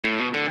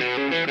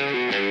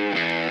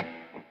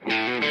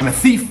I'm a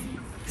thief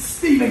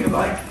stealing a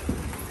bike.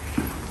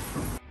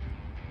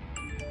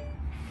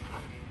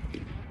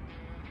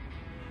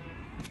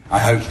 I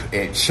hope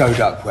it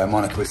showed up where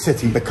Monica was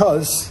sitting,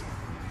 because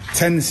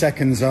 10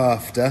 seconds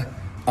after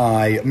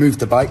I moved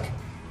the bike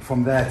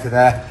from there to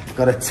there,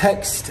 got a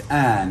text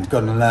and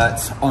got an alert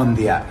on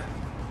the app.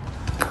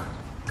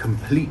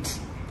 Complete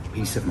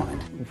peace of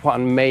mind.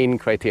 One main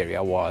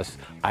criteria was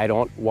I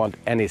don't want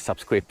any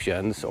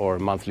subscriptions or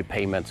monthly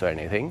payments or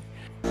anything.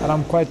 And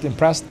I'm quite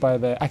impressed by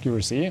the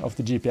accuracy of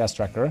the GPS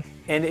tracker.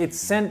 And it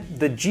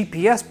sent the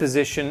GPS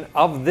position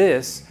of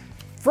this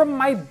from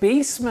my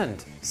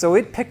basement. So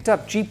it picked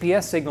up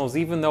GPS signals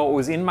even though it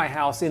was in my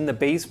house in the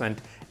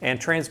basement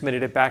and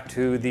transmitted it back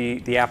to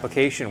the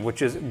application,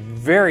 which is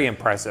very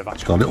impressive.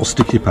 It's got a little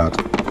sticky pad,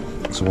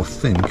 so I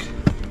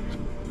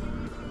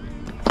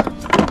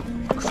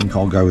think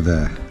I'll go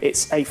there.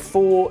 It's a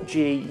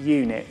 4G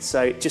unit,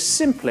 so it just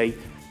simply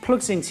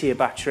plugs into your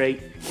battery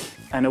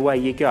and away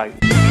you go.